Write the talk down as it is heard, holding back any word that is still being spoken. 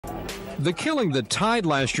The killing that tied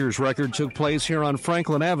last year's record took place here on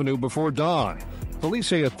Franklin Avenue before dawn. Police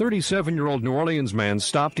say a 37-year-old New Orleans man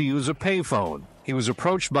stopped to use a payphone. He was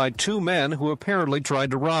approached by two men who apparently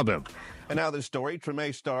tried to rob him. And now this story,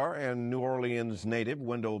 Treme star and New Orleans native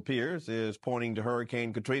Wendell Pierce is pointing to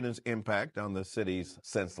Hurricane Katrina's impact on the city's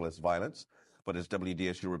senseless violence. But as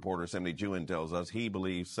WDSU reporter Emily Jewin tells us, he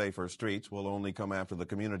believes safer streets will only come after the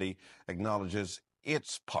community acknowledges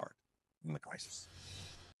its part in the crisis.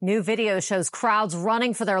 New video shows crowds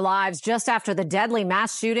running for their lives just after the deadly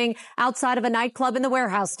mass shooting outside of a nightclub in the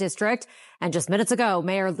Warehouse District. And just minutes ago,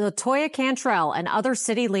 Mayor LaToya Cantrell and other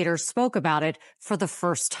city leaders spoke about it for the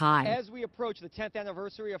first time. As we approach the 10th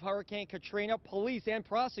anniversary of Hurricane Katrina, police and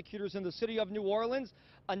prosecutors in the city of New Orleans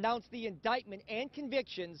announced the indictment and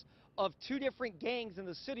convictions of two different gangs in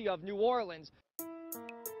the city of New Orleans.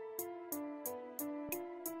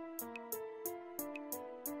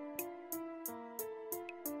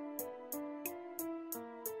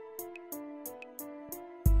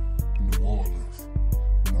 New Orleans,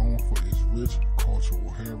 known for its rich cultural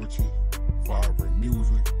heritage, vibrant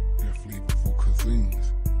music, and flavorful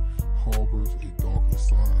cuisines, harbors a darker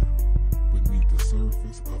side. Beneath the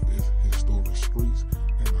surface of its historic streets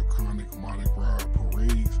and iconic Mardi Gras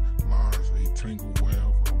parades lies a tangled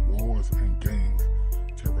web of wars and gangs,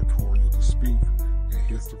 territorial dispute, and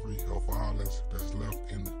history of violence that's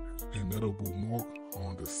left an indelible mark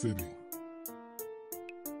on the city.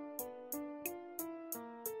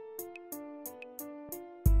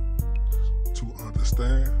 To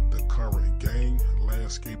understand the current gang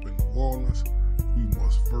landscape in New Orleans, we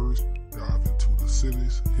must first dive into the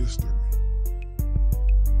city's history.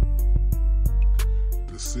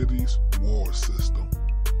 The city's ward system,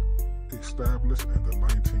 established in the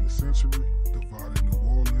 19th century, divided New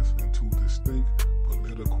Orleans into distinct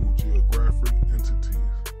political geographic entities.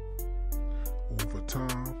 Over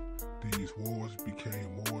time, these wards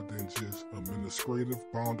became more than just administrative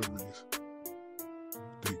boundaries.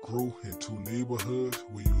 They grew into neighborhoods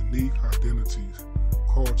with unique identities,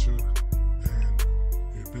 culture, and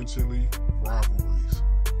eventually rivalries.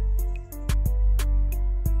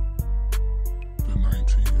 The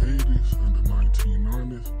 1980s and the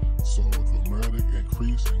 1990s saw a dramatic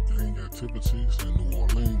increase in gang activities in New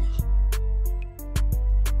Orleans.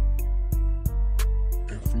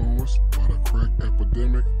 Influenced by the crack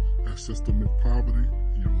epidemic and systemic poverty,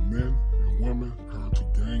 young men and women turned to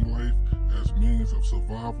gang life as means of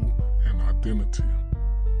survival and identity.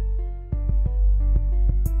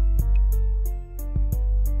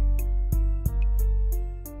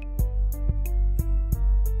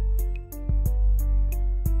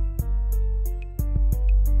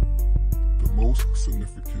 The most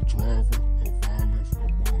significant driver of violence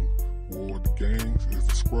among ward gangs is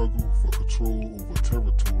the struggle for control over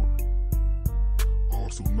territory,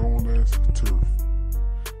 also known as turf.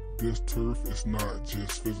 This turf is not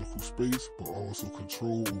just physical space, but also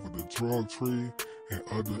control over the drug trade and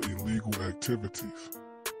other illegal activities.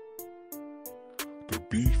 The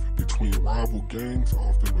beef between rival gangs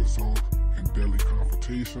often results in deadly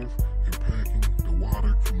confrontations, impacting the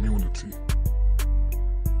wider community.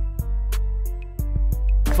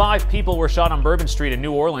 5 people were shot on Bourbon Street in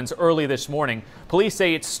New Orleans early this morning. Police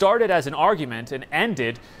say it started as an argument and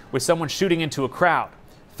ended with someone shooting into a crowd.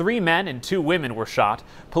 3 men and 2 women were shot.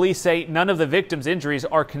 Police say none of the victims' injuries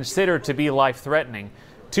are considered to be life-threatening.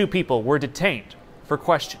 2 people were detained for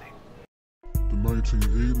questioning. The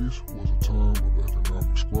 1980s was a time of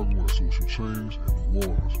economic struggle and social change in New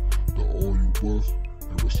Orleans. The oil bust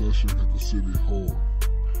and recession hit the city hard,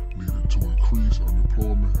 leading to increased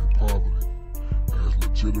unemployment and poverty. As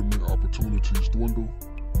legitimate opportunities dwindle,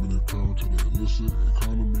 many turn to the illicit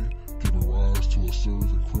economy, giving rise to a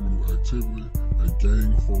surge in criminal activity and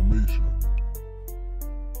gang formation.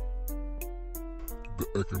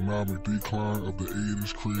 The economic decline of the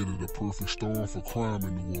 80s created a perfect storm for crime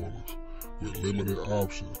in New Orleans. With limited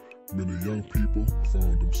options, many young people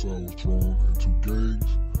found themselves drawn into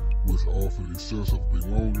gangs, which offered a sense of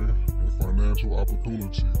belonging and financial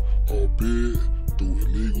opportunity, albeit through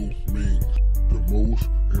illegal means. The most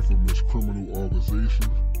infamous criminal organizations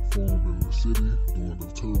formed in the city during the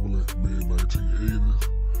turbulent mid-1980s,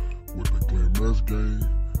 with the Glen Mess Gang,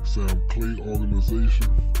 Sam Clay Organization,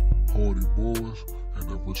 Hardy Boys, and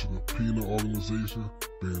the Richard Pina Organization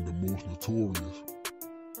being the most notorious.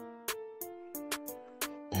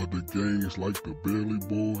 Other gangs like the Bailey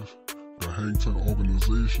Boys, the Hangtown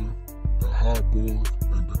Organization, the Hot Boys,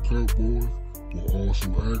 and the Cut Boys were also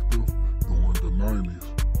active during the 90s.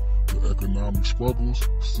 The economic struggles,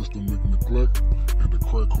 systemic neglect, and the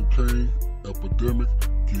crack cocaine epidemic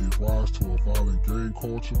gave rise to a violent gang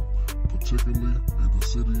culture particularly in the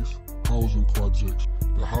city's housing projects.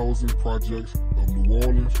 The housing projects of New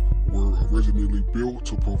Orleans were originally built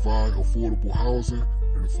to provide affordable housing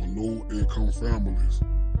and for low-income families.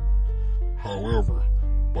 However,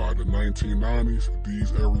 by the 1990s,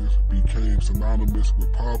 these areas became synonymous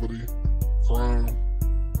with poverty, crime,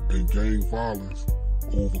 and gang violence.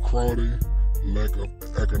 Overcrowding, lack of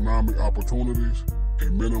economic opportunities,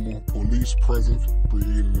 and minimal police presence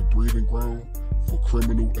created a breeding ground for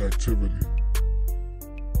criminal activity.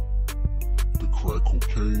 The crack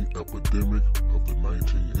cocaine epidemic of the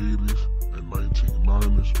 1980s and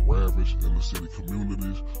 1990s ravaged inner city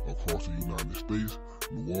communities across the United States.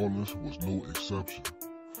 New Orleans was no exception.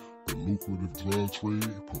 The lucrative drug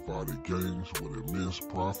trade provided gangs with immense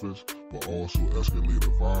profits, but also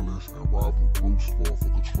escalated violence and rival groups fought for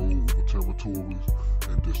control over territories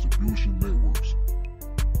and distribution networks.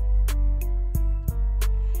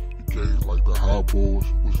 Gangs like the Hot Boys,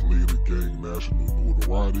 which later gained national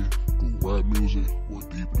notoriety through rap music, were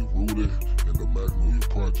deeply rooted in the Magnolia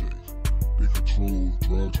Projects. They controlled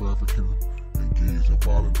drug trafficking, engaged in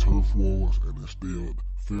violent turf wars, and instilled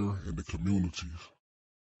fear in the communities.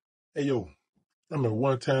 Hey, yo, I remember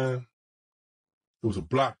one time, there was a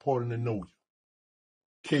block party in the Nola.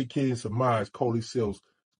 KK and Samaj called themselves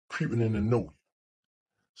creeping in the Nola.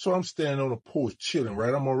 So I'm standing on the porch chilling,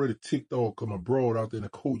 right? I'm already ticked off because my broad out there in the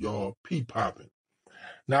courtyard pee popping.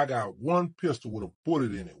 Now I got one pistol with a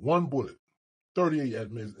bullet in it, one bullet, 38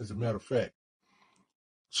 as a matter of fact.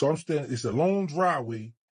 So I'm standing, it's a long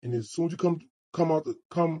driveway, and as soon as you come out the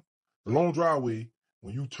long driveway,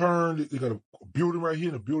 when you turn, you got a building right here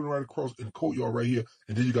and a building right across in the courtyard right here,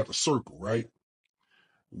 and then you got the circle, right?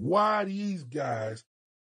 Why these guys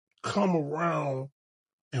come around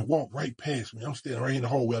and walk right past me? I'm standing right in the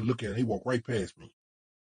hallway, I look at it, and they walk right past me.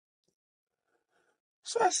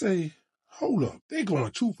 So I say, hold up, they going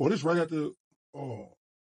too far. This right after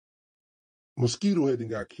Mosquito Head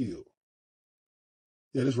got killed.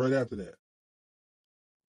 Yeah, this right after that.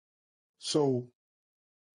 So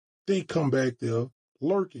they come back there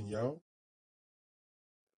lurking, y'all.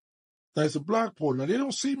 Now it's a block party. Now they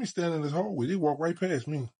don't see me standing in this hallway. They walk right past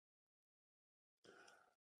me.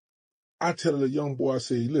 I tell the young boy, I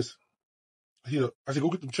say, listen, here, I said, go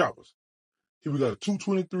get them choppers. Here we got a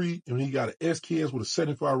 223, and he got an SKS with a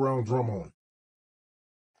 75-round drum on it.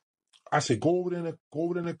 I said, go over there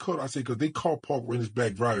in the cut. I said, because they car park in this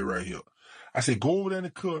back driveway right here. I said, go over there in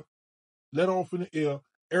the cut, let off in the air.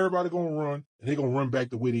 Everybody going to run, and they going to run back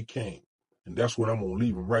the way they came. And that's when I'm going to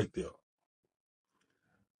leave them right there.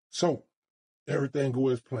 So everything go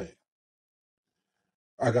as planned.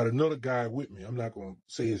 I got another guy with me. I'm not going to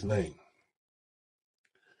say his name.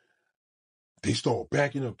 They start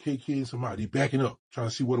backing up, KK and somebody. They backing up, trying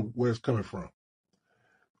to see where it's coming from.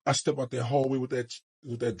 I step out that hallway with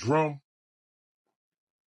that drum,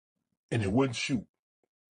 and it wouldn't shoot.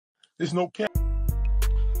 There's no cap.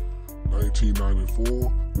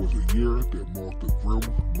 1994 was a year that marked a grim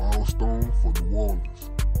milestone for New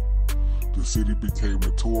Orleans. The city became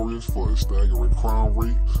notorious for its staggering crime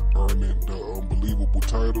rate, earning the unbelievable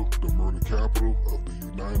title, the murder capital of the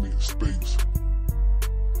United States.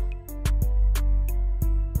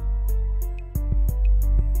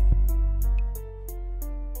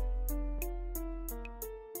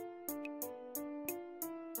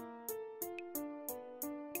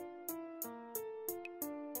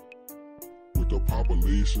 With a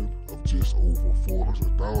population of just over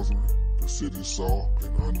 400,000, the city saw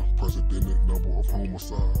an unprecedented number of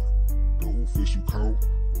homicides. The official count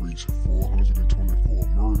reached 424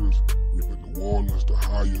 murders, giving New Orleans the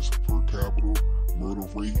highest per capita murder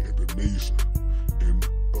rate in the nation, and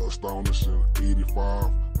an astonishing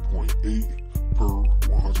 85.8 per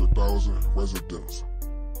 100,000 residents.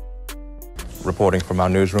 Reporting from our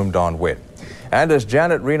newsroom, Don Witt. And as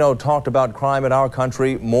Janet Reno talked about crime in our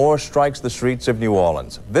country, more strikes the streets of New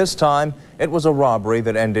Orleans. This time, it was a robbery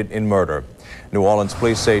that ended in murder. New Orleans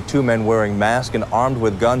police say two men wearing masks and armed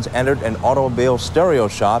with guns entered an automobile stereo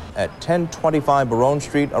shop at 1025 Baronne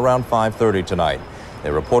Street around 5:30 tonight.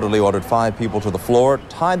 They reportedly ordered 5 people to the floor,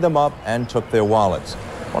 tied them up, and took their wallets.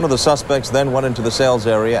 One of the suspects then went into the sales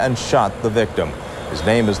area and shot the victim. His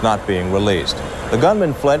name is not being released. The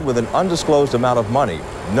gunman fled with an undisclosed amount of money.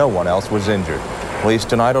 No one else was injured. Police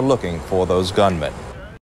tonight are looking for those gunmen.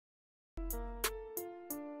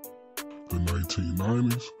 The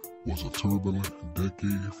 1990s was a turbulent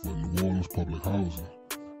decade for New Orleans public housing.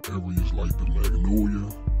 Areas like the Magnolia,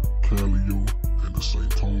 Calio, and the St.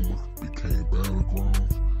 Thomas became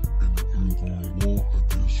battlegrounds in the ongoing war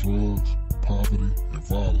against drugs, poverty, and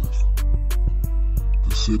violence.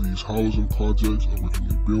 The city's housing projects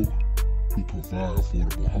originally built to provide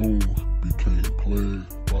affordable homes became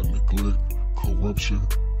plagued by neglect, corruption,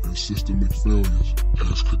 and systemic failures.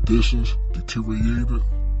 As conditions deteriorated,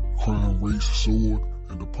 crime rates soared,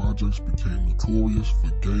 and the projects became notorious for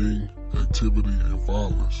gang activity and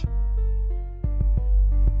violence.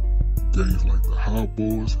 Gangs like the High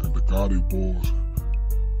Boys and the Gotti Boys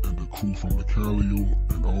and the crew from the Calio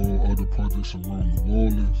and all other projects around New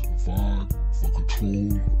Orleans vied for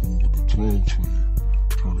control over the drug trade,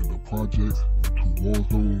 turning the projects into war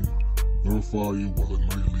zones. Gunfire was a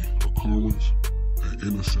nightly occurrence, and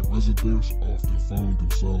innocent residents often found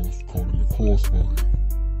themselves caught in the crossfire.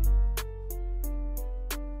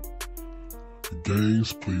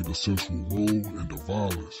 Gangs played a central role in the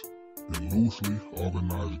violence, and loosely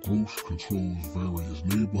organized groups controlled various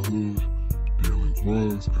neighborhoods, dealing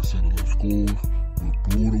drugs and settling scores with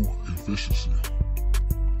brutal efficiency.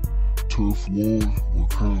 Turf wars were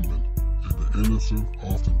common, and the innocent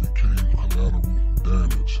often became collateral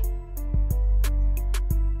damage.